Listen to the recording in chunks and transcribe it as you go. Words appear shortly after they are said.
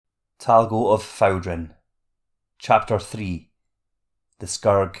Talgo of Fowdren. Chapter 3. The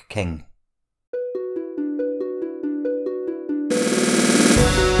Skurg King.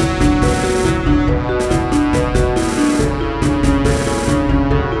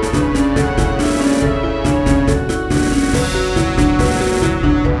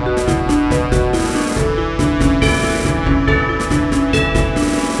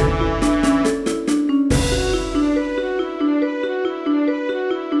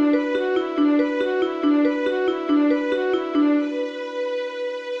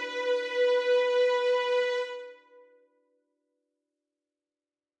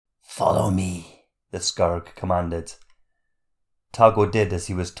 Follow me, the Skurg commanded. Talgo did as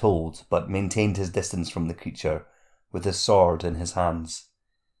he was told, but maintained his distance from the creature, with his sword in his hands.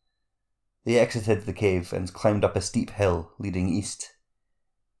 They exited the cave and climbed up a steep hill leading east.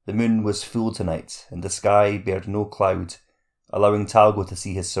 The moon was full tonight, and the sky bared no cloud, allowing Talgo to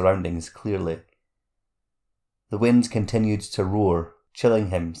see his surroundings clearly. The wind continued to roar,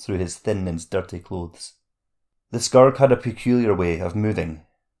 chilling him through his thin and dirty clothes. The Skurg had a peculiar way of moving.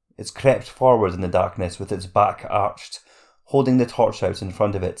 It crept forward in the darkness with its back arched, holding the torch out in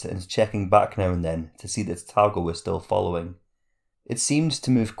front of it and checking back now and then to see that Talgo was still following. It seemed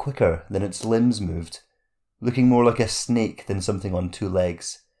to move quicker than its limbs moved, looking more like a snake than something on two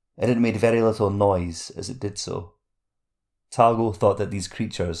legs, and it made very little noise as it did so. Talgo thought that these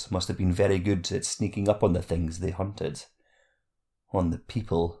creatures must have been very good at sneaking up on the things they hunted. On the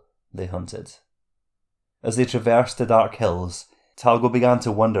people they hunted. As they traversed the dark hills, Talgo began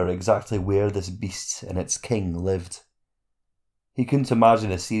to wonder exactly where this beast and its king lived. He couldn't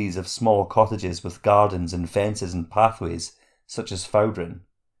imagine a series of small cottages with gardens and fences and pathways, such as Fowdren.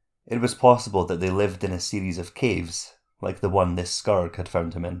 It was possible that they lived in a series of caves, like the one this Skurg had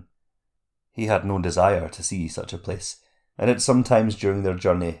found him in. He had no desire to see such a place, and had sometimes during their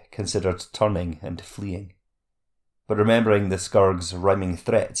journey considered turning and fleeing. But remembering the Skurg's rhyming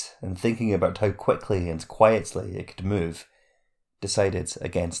threat, and thinking about how quickly and quietly it could move, decided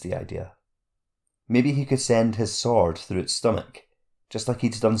against the idea. Maybe he could send his sword through its stomach, just like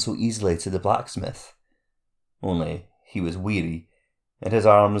he'd done so easily to the blacksmith. Only he was weary, and his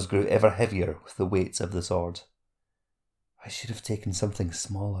arms grew ever heavier with the weight of the sword. I should have taken something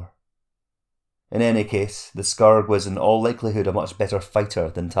smaller. In any case, the Skurg was in all likelihood a much better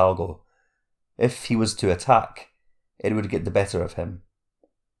fighter than Talgo. If he was to attack, it would get the better of him.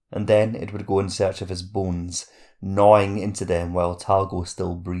 And then it would go in search of his bones, gnawing into them while Talgo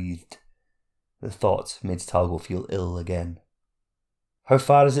still breathed. The thought made Talgo feel ill again. How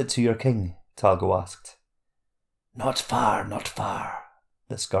far is it to your king? Talgo asked. Not far,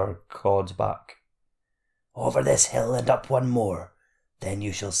 the Skurg cawed back. Over this hill and up one more, then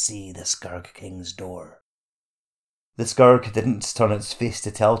you shall see the Skurg King's door. The Skurg didn't turn its face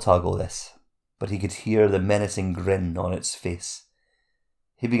to tell Talgo this, but he could hear the menacing grin on its face.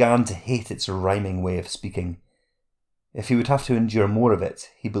 He began to hate its rhyming way of speaking. If he would have to endure more of it,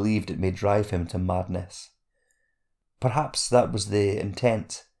 he believed it may drive him to madness. Perhaps that was the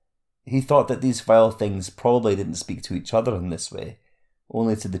intent. He thought that these vile things probably didn't speak to each other in this way,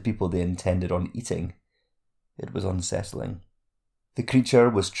 only to the people they intended on eating. It was unsettling. The creature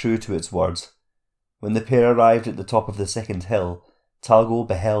was true to its words. When the pair arrived at the top of the second hill, Talgo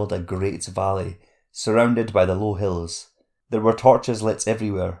beheld a great valley, surrounded by the low hills. There were torches lit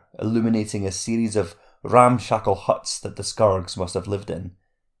everywhere, illuminating a series of ramshackle huts that the Skurgs must have lived in.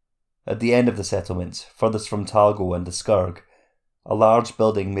 At the end of the settlement, furthest from Talgo and the Skurg, a large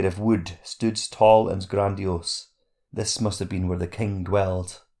building made of wood stood tall and grandiose. This must have been where the king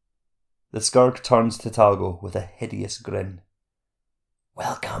dwelled. The Skurg turned to Talgo with a hideous grin.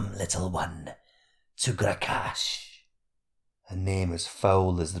 Welcome, little one, to Grakash. A name as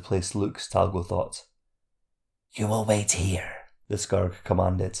foul as the place looks, Talgo thought. You will wait here, the Skurg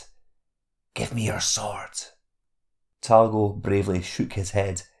commanded. Give me your sword. Talgo bravely shook his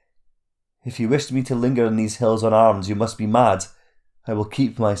head. If you wished me to linger in these hills unarmed, you must be mad. I will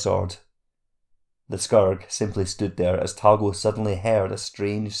keep my sword. The Skurg simply stood there as Talgo suddenly heard a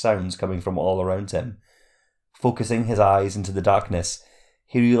strange sound coming from all around him. Focusing his eyes into the darkness,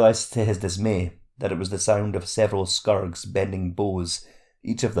 he realised to his dismay that it was the sound of several Skurgs bending bows,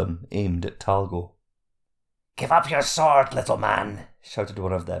 each of them aimed at Talgo. Give up your sword, little man, shouted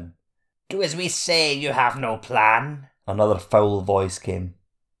one of them. Do as we say, you have no plan. Another foul voice came.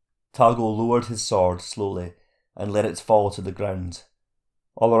 Talgo lowered his sword slowly and let it fall to the ground.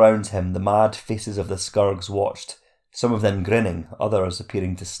 All around him the mad faces of the Skurgs watched, some of them grinning, others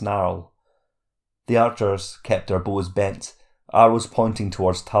appearing to snarl. The archers kept their bows bent, arrows pointing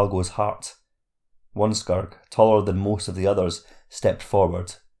towards Talgo's heart. One Skurg, taller than most of the others, stepped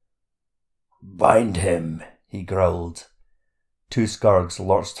forward. Bind him, he growled. 2 Skurgs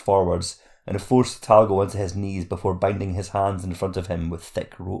lurched forwards and forced Talgo onto his knees before binding his hands in front of him with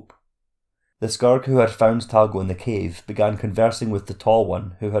thick rope. The Skurg who had found Talgo in the cave began conversing with the tall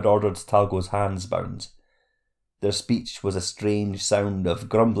one who had ordered Talgo's hands bound. Their speech was a strange sound of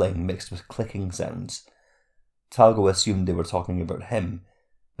grumbling mixed with clicking sounds. Talgo assumed they were talking about him,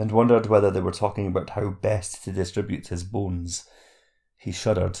 and wondered whether they were talking about how best to distribute his bones. He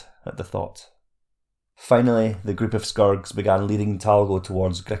shuddered at the thought. Finally, the group of Skurgs began leading Talgo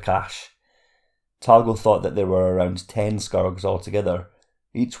towards Grakash. Talgo thought that there were around 10 Skurgs altogether,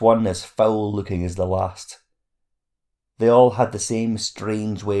 each one as foul-looking as the last. They all had the same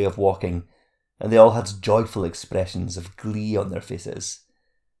strange way of walking, and they all had joyful expressions of glee on their faces.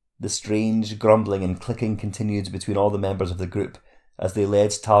 The strange grumbling and clicking continued between all the members of the group as they led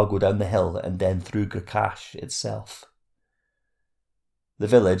Talgo down the hill and then through Grakash itself. The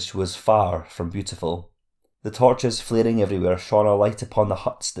village was far from beautiful. The torches flaring everywhere shone a light upon the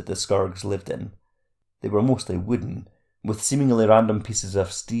huts that the Skurgs lived in. They were mostly wooden, with seemingly random pieces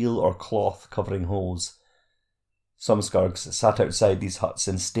of steel or cloth covering holes. Some Skurgs sat outside these huts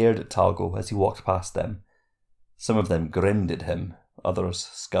and stared at Talgo as he walked past them. Some of them grinned at him, others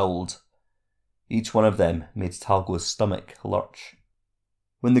scowled. Each one of them made Talgo's stomach lurch.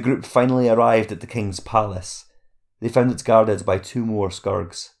 When the group finally arrived at the king's palace, they found it guarded by 2 more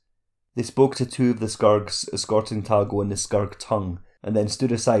Skurgs. They spoke to 2 of the Skurgs escorting Talgo in the Skurg tongue, and then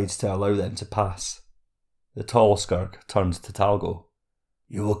stood aside to allow them to pass. The tall Skurg turned to Talgo.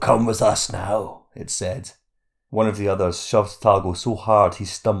 "You will come with us now," it said. One of the others shoved Talgo so hard he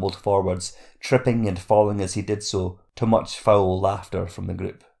stumbled forwards, tripping and falling as he did so, to much foul laughter from the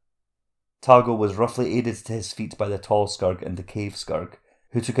group. Talgo was roughly aided to his feet by the tall Skurg and the cave Skurg,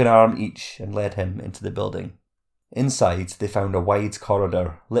 who took an arm each and led him into the building. Inside they found a wide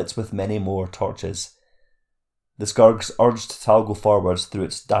corridor, lit with many more torches. The Skurgs urged Talgo forwards through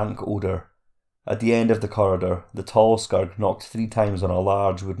its dank odour. At the end of the corridor, the tall Skurg knocked 3 times on a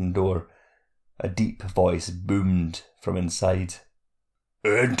large wooden door. A deep voice boomed from inside.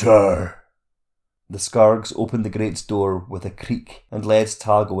 "Enter!" The Skurgs opened the great door with a creak and led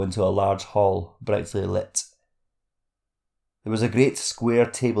Talgo into a large hall, brightly lit. There was a great square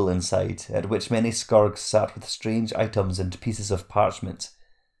table inside, at which many Skurgs sat with strange items and pieces of parchment.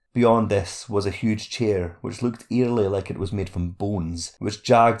 Beyond this was a huge chair, which looked eerily like it was made from bones, which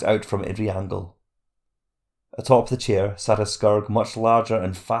jagged out from every angle. Atop the chair sat a Skurg much larger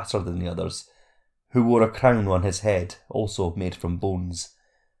and fatter than the others, who wore a crown on his head, also made from bones.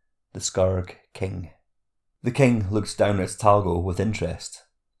 The Skurg King. The king looked down at Talgo with interest.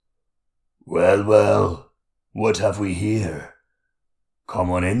 "Well, well, what have we here?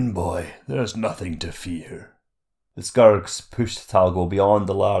 Come on in, boy, there's nothing to fear." The Skurgs pushed Talgo beyond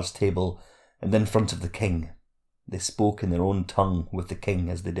the large table and in front of the king. They spoke in their own tongue with the king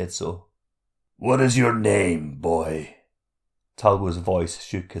as they did so. "What is your name, boy?" Talgo's voice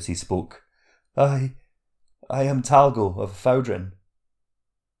shook as he spoke. I am Talgo of Faudrin."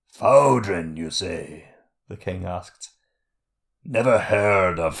 "Faudrin, you say?" the king asked. "Never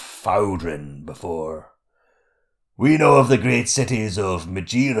heard of Faudrin before. We know of the great cities of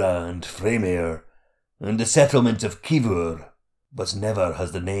Majira and Fremir, and the settlement of Kivur, but never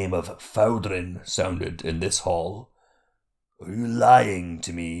has the name of Faudrin sounded in this hall. Are you lying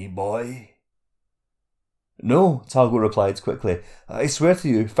to me, boy?" "No," Talgo replied quickly. "I swear to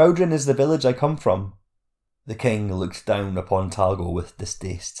you, Faudrin is the village I come from." The king looked down upon Talgo with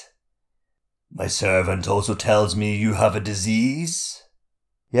distaste. "My servant also tells me you have a disease?"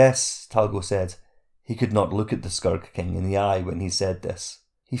 "Yes," Talgo said. He could not look at the Skurg King in the eye when he said this.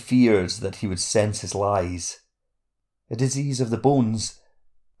 He feared that he would sense his lies. "A disease of the bones.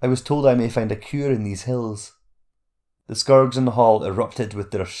 I was told I may find a cure in these hills." The Skurgs in the hall erupted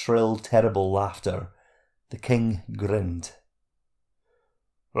with their shrill, terrible laughter. The king grinned.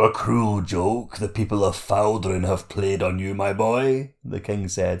 "A cruel joke the people of Faudrin have played on you, my boy," the king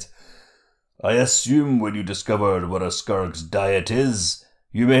said. "I assume when you discovered what a Skurg's diet is,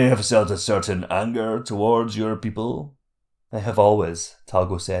 you may have felt a certain anger towards your people?" "I have always,"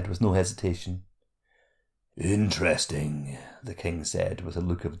 Talgo said with no hesitation. "Interesting," the king said with a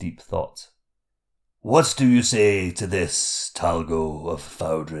look of deep thought. "What do you say to this, Talgo of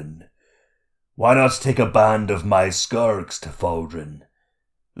Faudrin? Why not take a band of my Skurgs to Faudrin?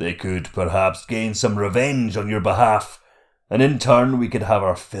 They could perhaps gain some revenge on your behalf, and in turn we could have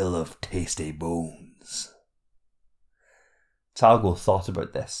our fill of tasty bones." Talgo thought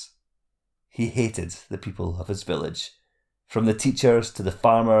about this. He hated the people of his village, from the teachers to the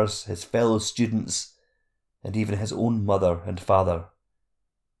farmers, his fellow students, and even his own mother and father.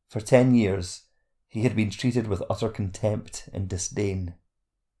 For 10 years, he had been treated with utter contempt and disdain.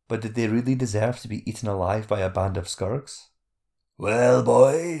 But did they really deserve to be eaten alive by a band of skurks? Well,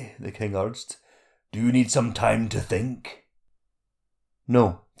 boy, the king urged, do you need some time to think?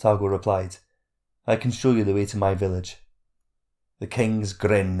 No, Talgo replied. I can show you the way to my village. The king's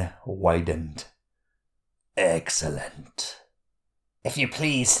grin widened. Excellent. If you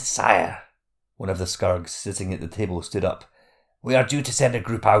please, sire, one of the skurgs sitting at the table stood up. We are due to send a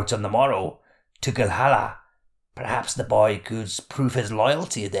group out on the morrow to Gilhala. Perhaps the boy could prove his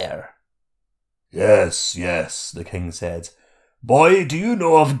loyalty there. Yes, the king said. Boy, do you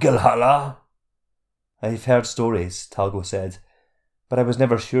know of Gilhala? I've heard stories, Talgo said, but I was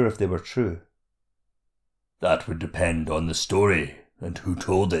never sure if they were true. That would depend on the story and who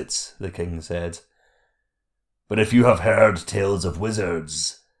told it, the king said. But if you have heard tales of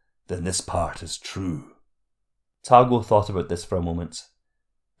wizards, then this part is true. Talgo thought about this for a moment.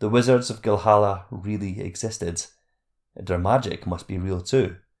 The wizards of Gilhala really existed, and their magic must be real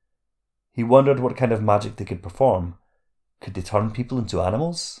too. He wondered what kind of magic they could perform. Could they turn people into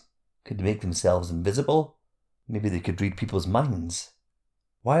animals? Could they make themselves invisible? Maybe they could read people's minds.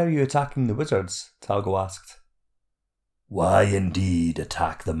 Why are you attacking the wizards? Talgo asked. Why indeed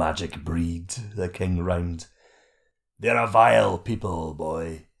attack the magic breed? The king rhymed. They're a vile people,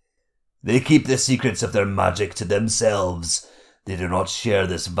 boy. They keep the secrets of their magic to themselves. They do not share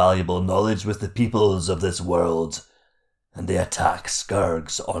this valuable knowledge with the peoples of this world. And they attack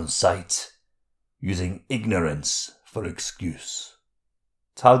skurgs on sight, using ignorance for excuse.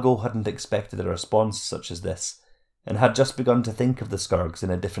 Talgo hadn't expected a response such as this, and had just begun to think of the skurgs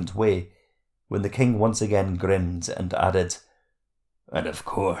in a different way, when the king once again grinned and added, And of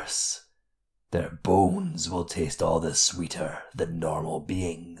course, their bones will taste all the sweeter than normal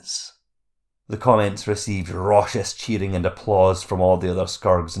beings. The comments received raucous cheering and applause from all the other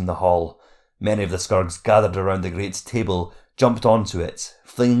skurgs in the hall. Many of the skurgs gathered around the great table, jumped onto it,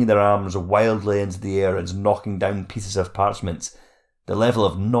 flinging their arms wildly into the air and knocking down pieces of parchment. The level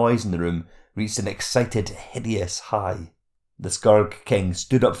of noise in the room reached an excited, hideous high. The skurg king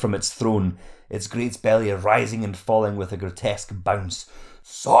stood up from its throne, its great belly rising and falling with a grotesque bounce.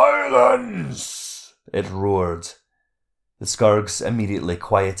 Silence! It roared. The skurgs immediately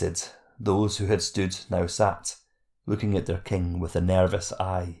quieted. Those who had stood now sat, looking at their king with a nervous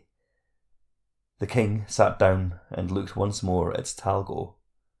eye. The king sat down and looked once more at Talgo.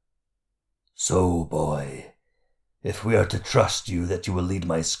 So, boy, if we are to trust you that you will lead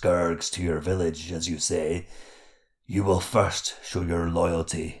my skurgs to your village, as you say, you will first show your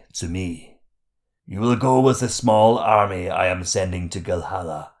loyalty to me. You will go with the small army I am sending to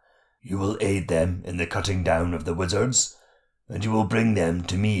Gilhala. You will aid them in the cutting down of the wizards, and you will bring them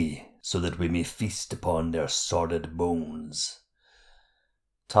to me, so that we may feast upon their sordid bones.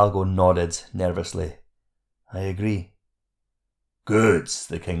 Talgo nodded nervously. I agree. Good,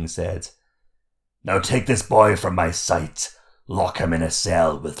 the king said. Now take this boy from my sight. Lock him in a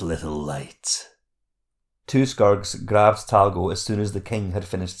cell with little light. 2 skurgs grabbed Talgo as soon as the king had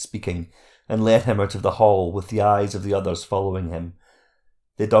finished speaking, and led him out of the hall with the eyes of the others following him.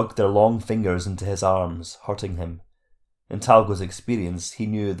 They dug their long fingers into his arms, hurting him. In Talgo's experience, he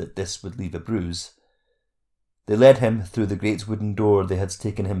knew that this would leave a bruise. They led him through the great wooden door they had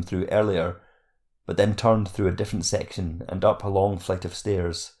taken him through earlier, but then turned through a different section and up a long flight of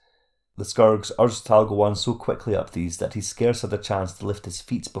stairs. The skurgs urged Talgo on so quickly up these that he scarce had a chance to lift his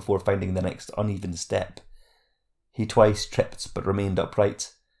feet before finding the next uneven step. He twice tripped but remained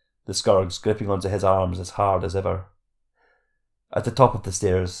upright, the skurgs gripping onto his arms as hard as ever. At the top of the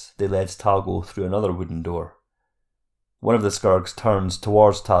stairs, they led Talgo through another wooden door. One of the skurgs turned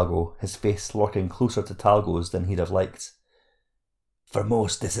towards Talgo, his face lurking closer to Talgo's than he'd have liked. For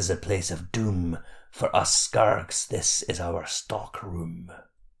most this is a place of doom. For us skurgs, this is our stock room.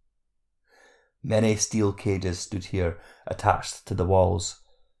 Many steel cages stood here, attached to the walls.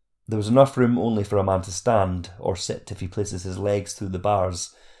 There was enough room only for a man to stand, or sit if he places his legs through the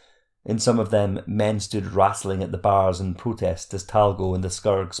bars. In some of them, men stood wrestling at the bars in protest as Talgo and the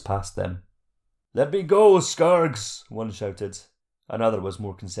skurgs passed them. Let me go, skurgs, one shouted. Another was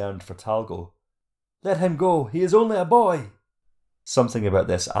more concerned for Talgo. Let him go, he is only a boy. Something about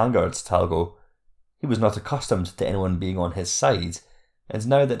this angered Talgo. He was not accustomed to anyone being on his side, and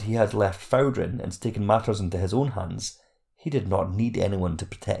now that he had left Fowdren and taken matters into his own hands, he did not need anyone to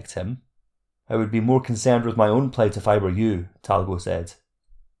protect him. I would be more concerned with my own plight if I were you, Talgo said.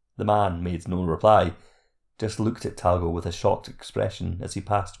 The man made no reply, just looked at Talgo with a shocked expression as he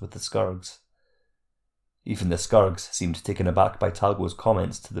passed with the skurgs. Even the skurgs seemed taken aback by Talgo's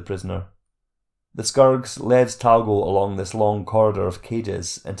comments to the prisoner. The Skurgs led Talgo along this long corridor of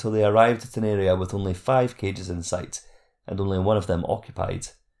cages until they arrived at an area with only 5 cages in sight, and only one of them occupied.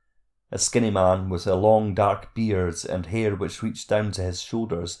 A skinny man with a long dark beard and hair which reached down to his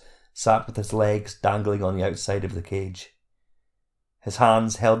shoulders sat with his legs dangling on the outside of the cage. His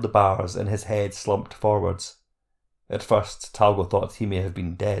hands held the bars and his head slumped forwards. At first, Talgo thought he may have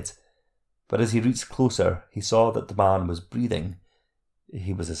been dead, but as he reached closer, he saw that the man was breathing.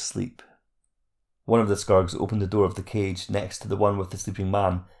 He was asleep. One of the Skurgs opened the door of the cage next to the one with the sleeping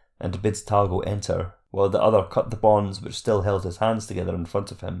man and bids Talgo enter, while the other cut the bonds which still held his hands together in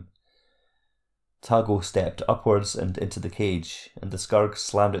front of him. Talgo stepped upwards and into the cage, and the Skurg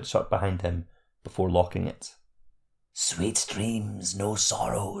slammed it shut behind him before locking it. "Sweet dreams, no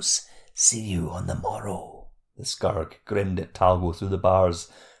sorrows. See you on the morrow." The Skurg grinned at Talgo through the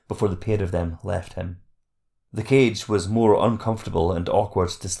bars before the pair of them left him. The cage was more uncomfortable and awkward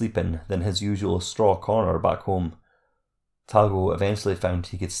to sleep in than his usual straw corner back home. Talgo eventually found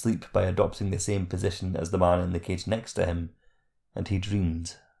he could sleep by adopting the same position as the man in the cage next to him, and he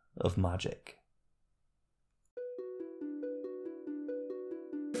dreamed of magic.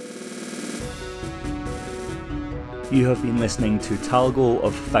 You have been listening to Talgo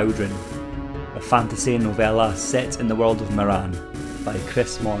of Fowdren, a fantasy novella set in the world of Moran by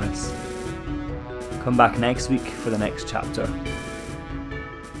Chris Morris. Come back next week for the next chapter.